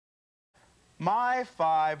My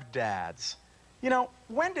 5 dads. You know,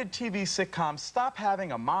 when did TV sitcoms stop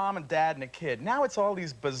having a mom, and dad, and a kid? Now it's all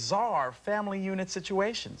these bizarre family unit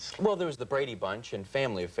situations. Well, there was the Brady Bunch and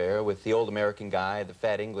Family Affair with the old American guy, the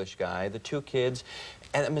fat English guy, the 2 kids,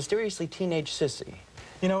 and a mysteriously teenage sissy.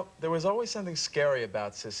 You know, there was always something scary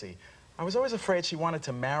about Sissy. I was always afraid she wanted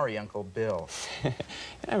to marry Uncle Bill. I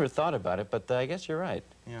never thought about it, but I guess you're right.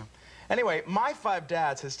 Yeah. Anyway, My 5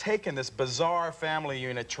 Dads has taken this bizarre family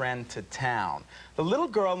unit trend to town. The little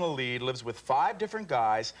girl in the lead lives with 5 different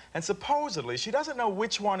guys, and supposedly she doesn't know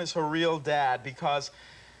which one is her real dad because,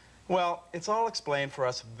 well, it's all explained for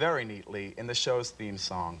us very neatly in the show's theme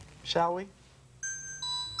song. Shall we?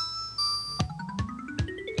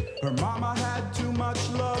 Her mama had too much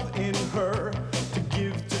love in her to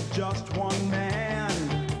give to just one man.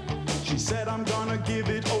 She said, I'm gonna give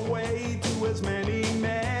it away to as many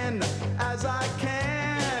men as I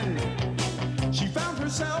can. She found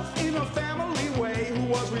herself in a family way. Who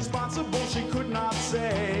was responsible, she could not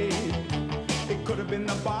say. It could have been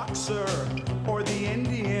the boxer, or the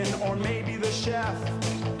Indian, or maybe the chef,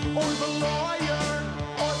 or the lawyer,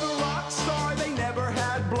 or the rock star. They never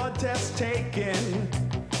had blood tests taken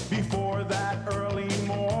before that early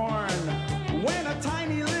morn, when a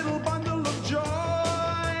tiny little bundle of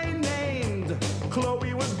joy named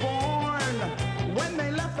Chloe was born. When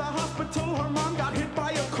they left the hospital, her mom got hit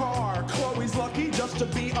by a car. Chloe's lucky just to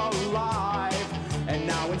be alive. And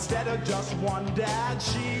now instead of just one dad,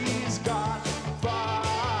 she's got 5.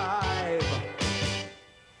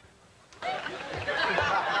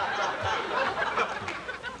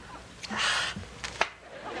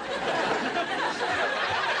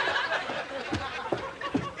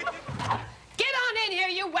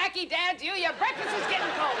 Wacky dads, you. Your breakfast is getting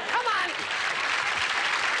cold. Come on.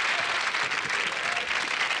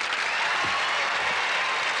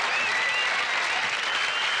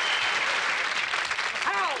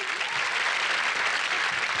 Ow.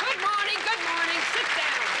 Good morning, good morning. Sit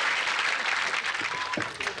down.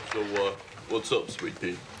 So, what's up, sweet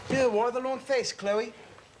pea? Yeah, why the long face, Chloe?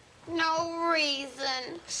 No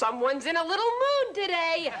reason. Someone's in a little mood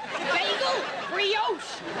today. Bagel,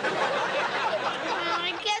 brioche.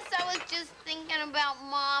 I guess I was just thinking about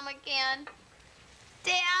Mom again.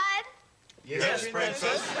 Dad? Yes,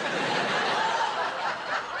 Princess?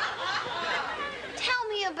 Tell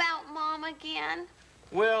me about Mom again.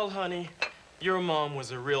 Well, honey, your mom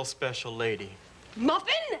was a real special lady.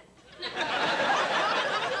 Muffin?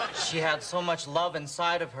 She had so much love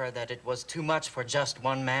inside of her that it was too much for just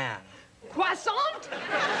one man. Croissant?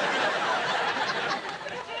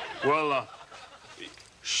 Well,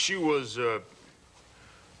 she was a...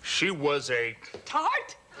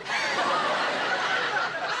 Tart?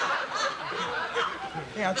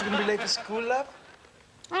 Hey, aren't you going to be late for school, love?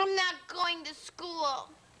 I'm not going to school.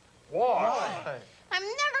 Why? I'm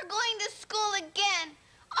never going to school again.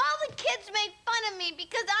 All the kids make fun of me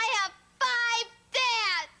because I have 5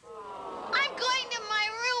 dads. I'm going to my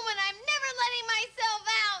room and I'm never letting myself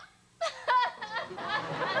out.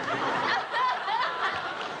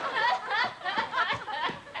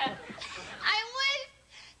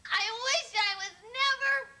 I wish I was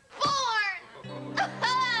never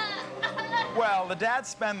born. Well, the dads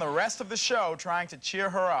spend the rest of the show trying to cheer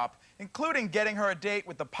her up, including getting her a date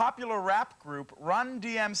with the popular rap group Run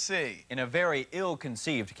DMC. In a very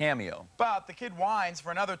ill-conceived cameo. But the kid whines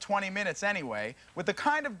for another 20 minutes anyway, with the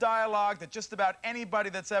kind of dialogue that just about anybody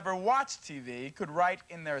that's ever watched TV could write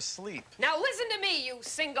in their sleep. Now listen to me, you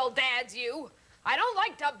single dads, you. I don't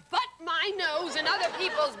like to butt my nose in other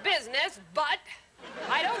people's business, but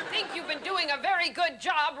I don't think you've been doing a very good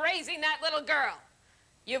job raising that little girl.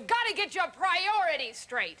 You've got to get your priorities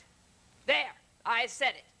straight. There, I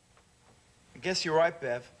said it. I guess you're right,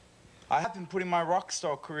 Bev. I have been putting my rock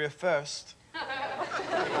star career first.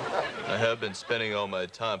 I have been spending all my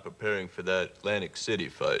time preparing for that Atlantic City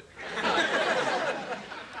fight.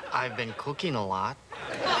 I've been cooking a lot.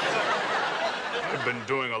 I've been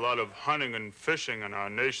doing a lot of hunting and fishing in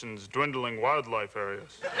our nation's dwindling wildlife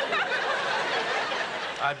areas.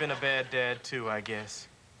 I've been a bad dad, too, I guess.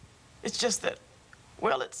 It's just that,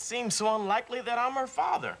 well, it seems so unlikely that I'm her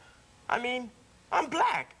father. I mean, I'm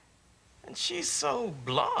black, and she's so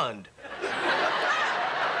blonde.